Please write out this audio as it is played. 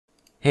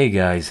Hey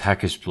guys,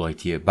 HackerSploit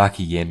here, back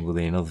again with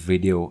another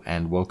video,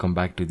 and welcome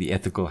back to the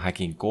ethical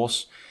hacking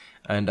course.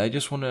 And I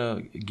just want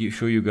to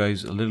show you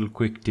guys a little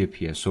quick tip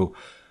here. So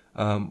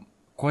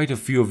quite a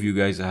few of you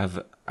guys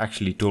have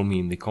actually told me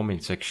in the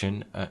comment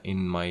section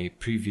in my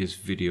previous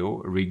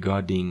video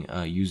regarding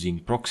using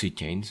proxy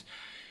chains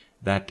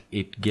that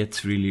it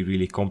gets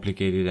really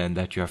complicated and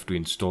that you have to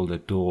install the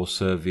Tor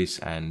service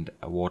and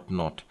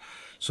whatnot.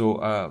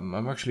 So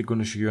I'm actually going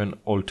to show you an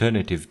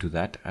alternative to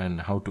that and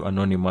how to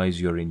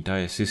anonymize your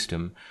entire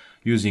system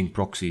using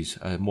proxies,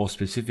 more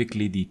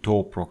specifically the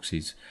Tor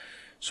proxies.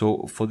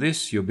 So for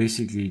this, you're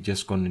basically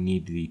just going to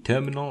need the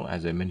terminal,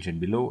 as I mentioned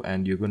below,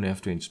 and you're going to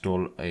have to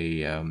install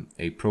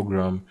a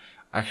program,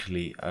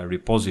 actually a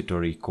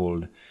repository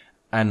called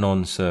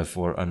anonsurf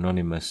or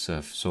anonymous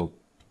surf. So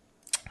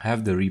I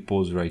have the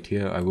repos right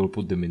here. I will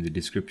put them in the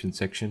description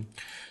section.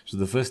 So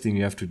the first thing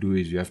you have to do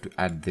is you have to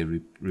add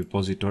the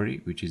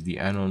repository, which is the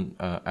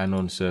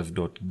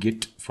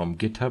anonsurf.git from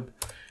GitHub.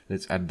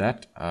 Let's add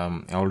that.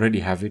 I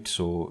already have it,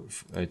 so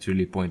it's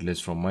really pointless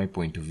from my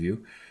point of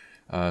view.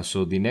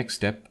 So the next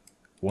step,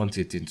 once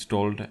it's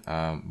installed,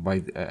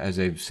 as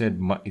I've said,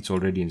 it's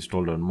already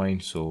installed on mine.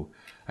 So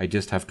I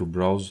just have to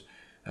browse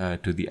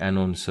to the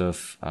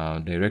anonsurf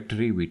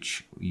directory,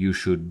 which you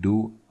should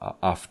do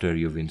after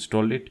you've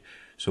installed it.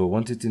 So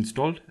once it's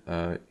installed,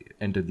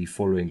 enter the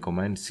following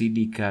command: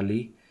 cd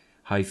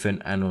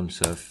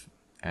kali-anonsurf,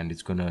 and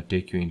it's gonna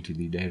take you into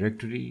the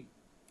directory.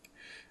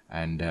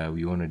 And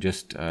we want to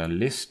just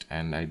list,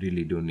 and I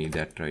really don't need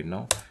that right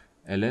now,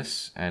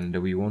 ls, and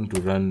we want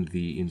to run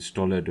the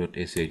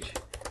installer.sh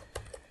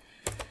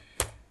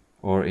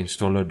or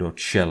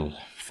installer.shell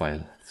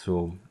file.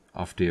 So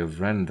after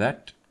you've run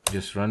that,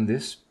 just run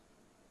this,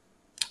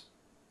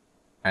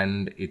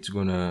 and it's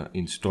gonna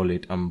install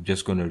it. I'm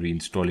just gonna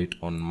reinstall it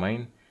on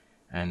mine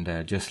and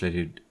just let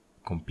it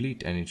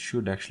complete, and it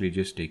should actually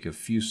just take a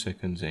few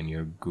seconds and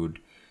you're good.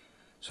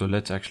 So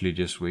let's actually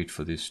just wait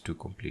for this to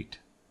complete.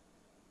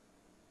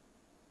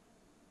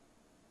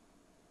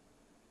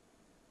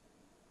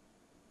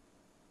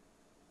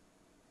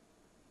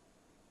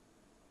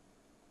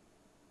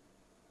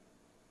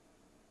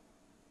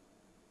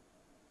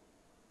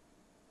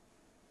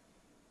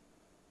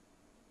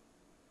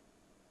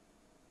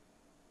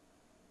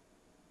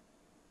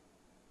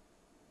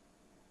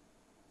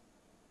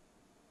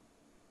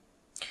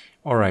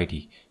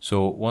 Alrighty,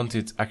 so once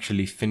it's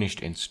actually finished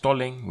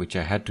installing, which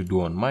I had to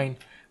do on mine,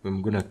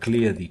 I'm gonna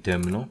clear the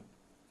terminal.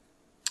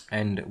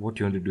 And what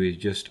you want to do is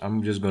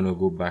I'm just gonna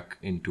go back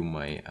into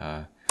my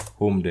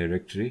home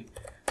directory.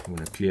 I'm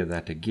gonna clear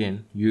that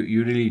again.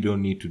 You really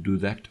don't need to do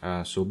that.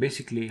 So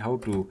basically,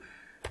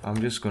 I'm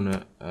just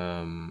gonna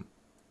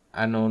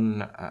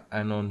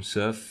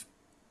anonsurf.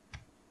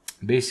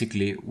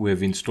 Basically,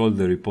 we've installed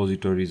the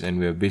repositories and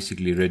we're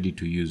basically ready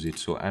to use it.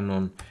 So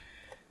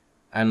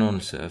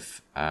anonsurf,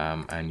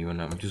 and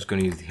I'm just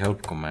going to use the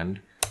help command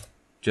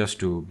just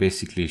to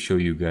basically show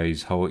you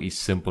guys how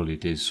simple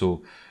it is.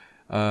 So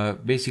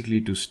basically,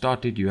 to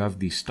start it, you have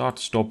the start,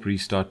 stop,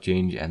 restart,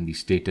 change, and the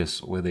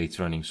status, whether it's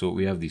running. So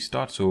we have the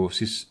start, so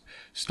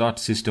start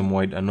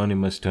system-wide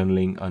anonymous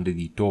tunneling under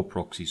the Tor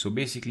proxy. So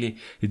basically,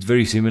 it's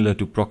very similar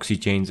to proxy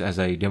chains, as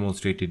I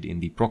demonstrated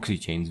in the proxy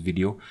chains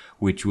video,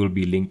 which will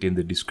be linked in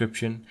the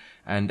description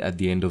and at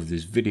the end of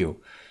this video.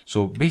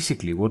 So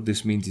basically what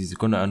this means is it's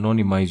going to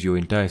anonymize your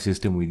entire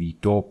system with the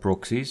Tor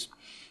proxies,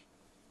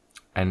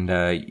 and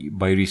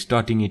by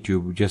restarting it,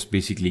 you just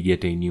basically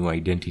get a new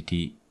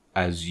identity,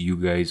 as you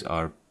guys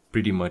are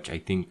pretty much, I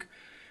think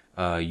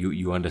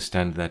you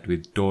understand that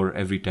with Tor,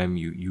 every time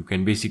you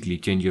can basically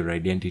change your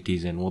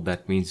identities, and what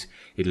that means,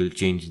 it'll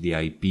change the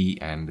IP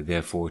and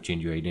therefore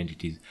change your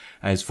identities.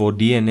 As for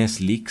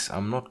DNS leaks,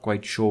 I'm not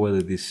quite sure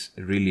whether this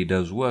really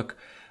does work.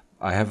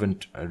 I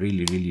haven't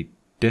really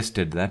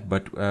tested that,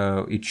 but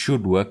it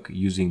should work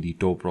using the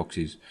Tor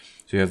proxies.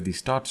 So you have the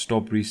start,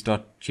 stop,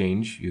 restart,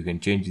 change. You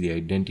can change the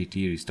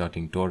identity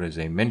restarting Tor, as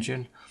I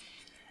mentioned,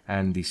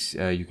 and this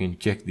you can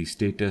check the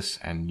status,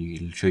 and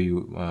it'll show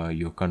you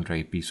your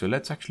country IP. So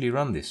let's actually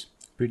run this.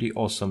 Pretty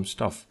awesome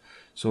stuff.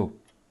 So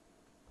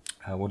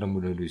what I'm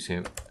going to do is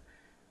say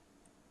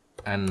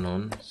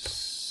anonsurf,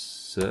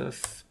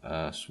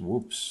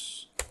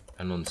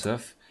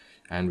 anonsurf,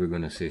 and we're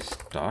going to say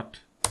start,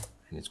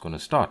 and it's going to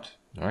start.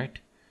 All right.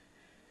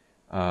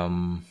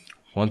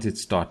 Once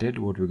it's started,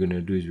 what we're going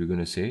to do is we're going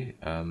to say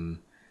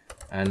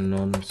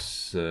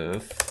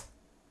anonsurf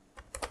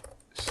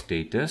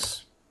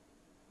status.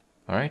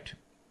 All right,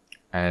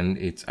 and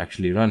it's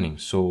actually running.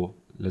 So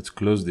let's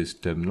close this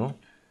terminal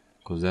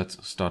because that's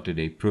started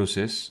a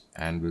process,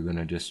 and we're going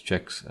to just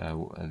check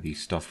the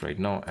stuff right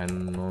now.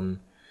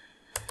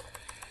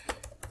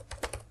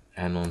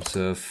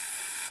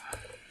 Anonsurf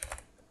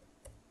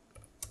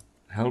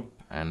help,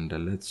 and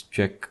let's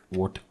check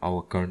what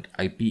our current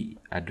IP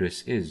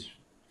address is.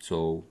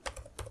 So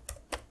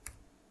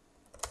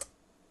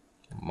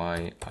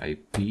my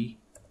IP,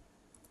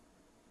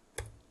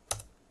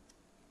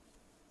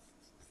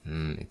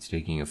 it's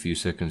taking a few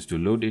seconds to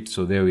load it.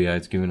 So there we are,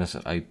 it's given us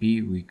an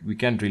IP. We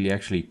can't really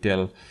actually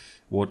tell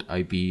what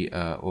IP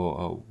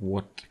or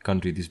what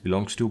country this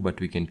belongs to, but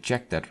we can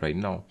check that right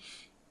now.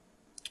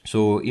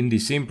 So in the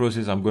same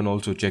process, I'm going to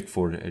also check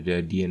for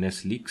the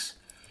DNS leaks.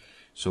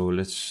 So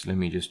let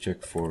me just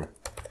check for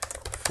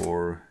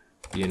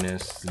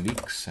DNS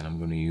leaks, and I'm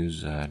going to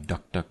use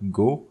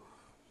DuckDuckGo.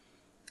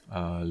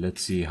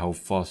 Let's see how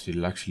fast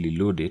it'll actually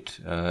load it.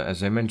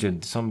 As I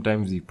mentioned,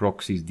 sometimes the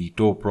proxies, the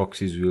Tor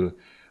proxies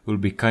will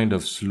be kind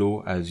of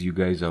slow, as you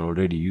guys are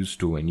already used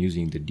to when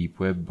using the deep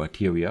web, but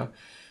here we are.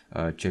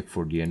 Check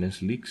for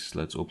DNS leaks.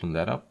 Let's open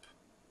that up.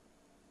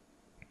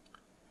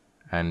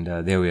 And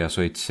there we are.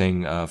 So it's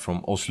saying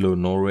from Oslo,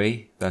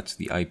 Norway. That's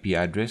the IP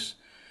address.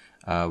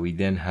 We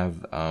then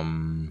have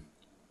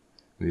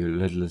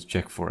let's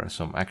check for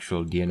some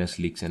actual DNS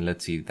leaks, and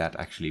let's see if that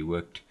actually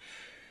worked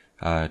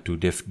to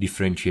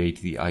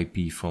differentiate the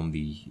IP from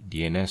the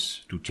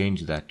DNS to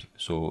change that.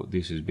 So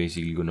this is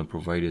basically going to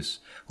provide us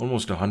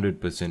almost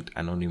 100%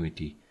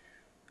 anonymity,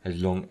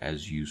 as long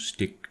as you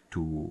stick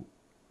to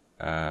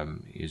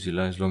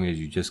as long as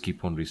you just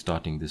keep on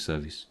restarting the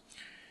service.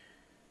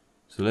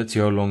 So let's see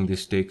how long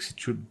this takes. It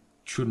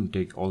shouldn't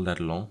take all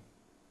that long.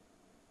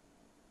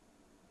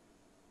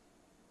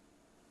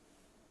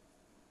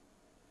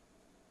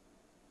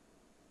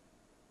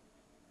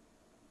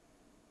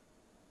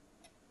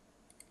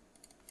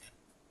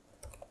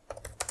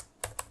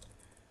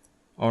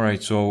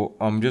 Alright, so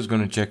I'm just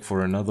going to check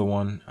for another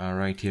one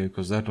right here,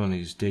 because that one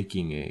is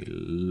taking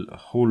a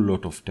whole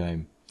lot of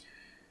time.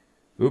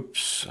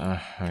 Oops,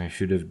 I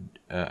should have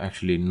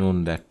actually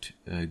known that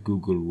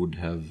Google would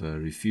have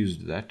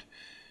refused that.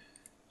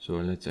 So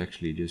let's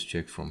actually just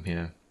check from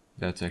here.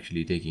 That's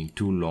actually taking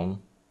too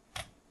long.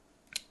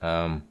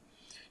 So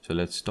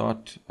let's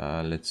start.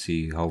 Let's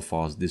see how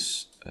fast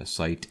this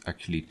site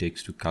actually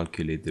takes to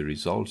calculate the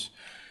results.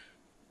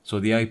 So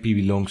the IP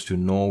belongs to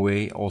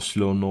Norway,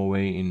 Oslo,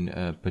 Norway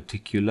in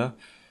particular.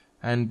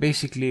 And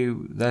basically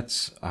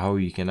that's how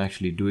you can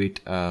actually do it.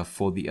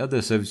 For the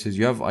other services,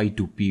 you have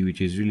I2P,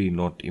 which is really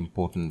not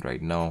important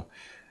right now.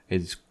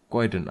 It's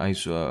quite an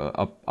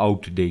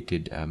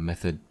outdated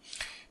method.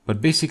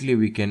 But basically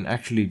we can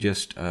actually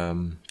just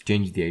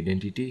change the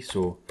identity.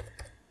 So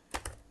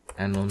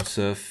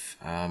anonsurf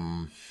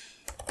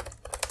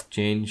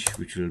change,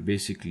 which will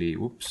basically,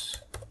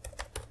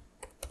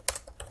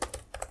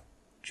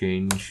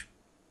 change,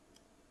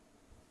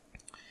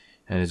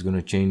 and it's going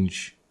to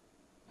change,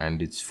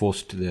 and it's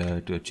forced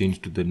to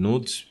change to the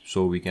nodes.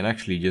 So we can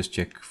actually just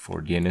check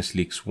for DNS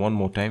leaks one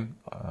more time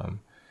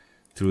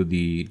through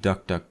the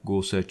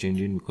DuckDuckGo search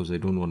engine, because I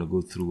don't want to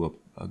go through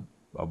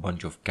a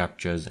bunch of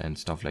captchas and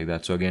stuff like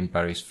that. So again,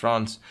 Paris,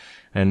 France,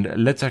 and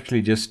let's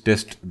actually just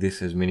test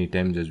this as many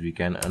times as we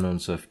can.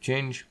 Anonsurf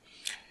change.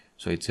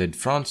 So it said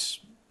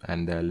France,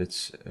 and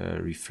let's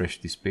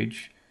refresh this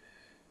page.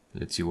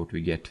 Let's see what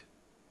we get.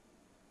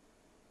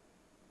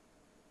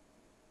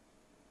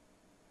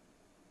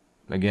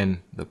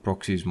 Again, the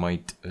proxies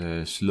might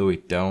slow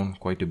it down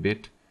quite a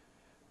bit,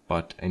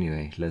 but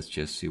anyway, let's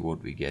just see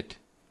what we get.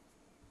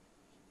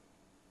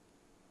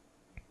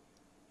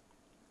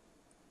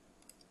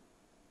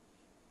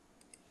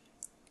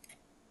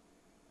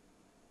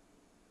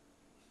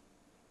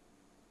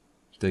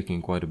 It's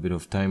taking quite a bit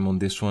of time on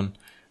this one.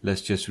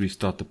 Let's just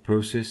restart the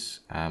process.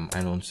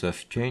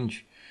 Anonsurf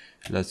change.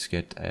 Let's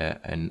get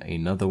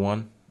another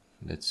one.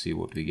 Let's see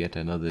what we get.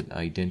 Another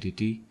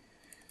identity.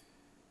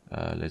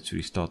 Let's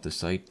restart the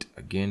site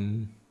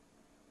again,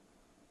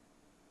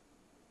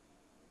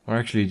 or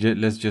actually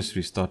let's just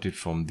restart it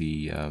from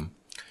the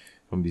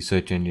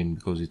search engine,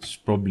 because it's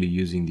probably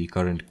using the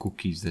current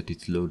cookies that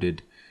it's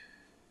loaded.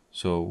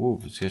 So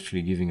it's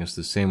actually giving us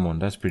the same one.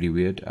 That's pretty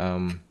weird.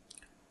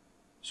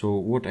 So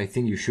what I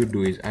think you should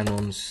do is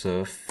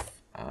anonsurf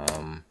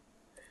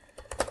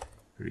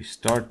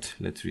restart.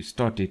 Let's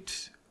restart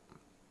it,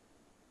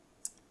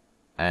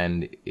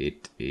 and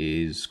it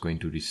is going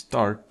to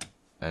restart.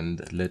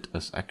 And let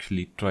us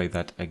actually try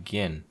that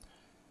again.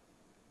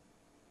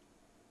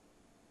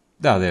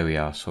 There we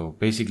are. So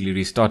basically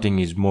restarting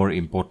is more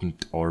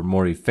important or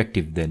more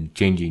effective than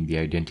changing the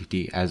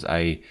identity, as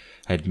I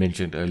had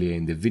mentioned earlier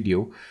in the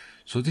video.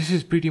 So this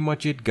is pretty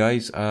much it,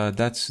 guys.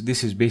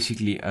 This is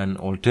basically an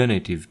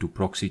alternative to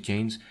proxy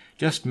chains,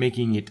 just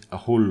making it a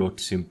whole lot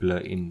simpler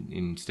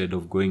instead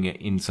of going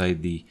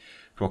inside the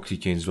proxy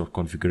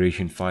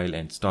chains.configuration file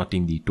and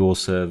starting the Tor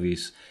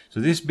service. So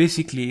this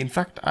basically, in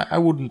fact, I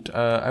wouldn't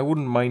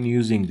mind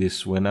using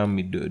this when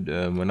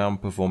I'm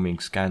performing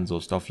scans or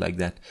stuff like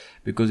that,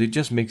 because it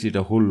just makes it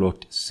a whole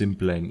lot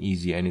simpler and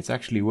easier, and it's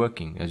actually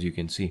working, as you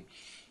can see.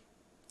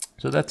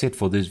 So that's it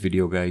for this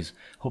video, guys.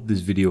 Hope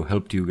this video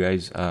helped you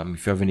guys.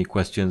 If you have any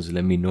questions,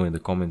 let me know in the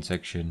comment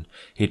section.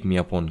 Hit me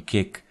up on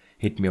Kik.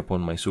 Hit me up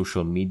on my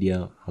social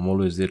media. I'm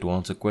always there to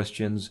answer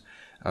questions.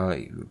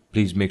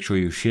 Please make sure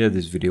you share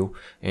this video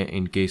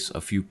in case a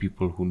few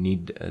people who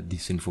need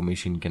this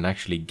information can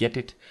actually get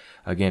it.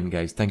 Again,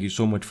 guys, thank you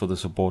so much for the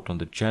support on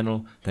the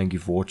channel. Thank you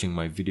for watching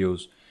my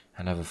videos,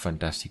 and have a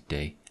fantastic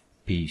day.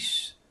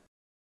 Peace.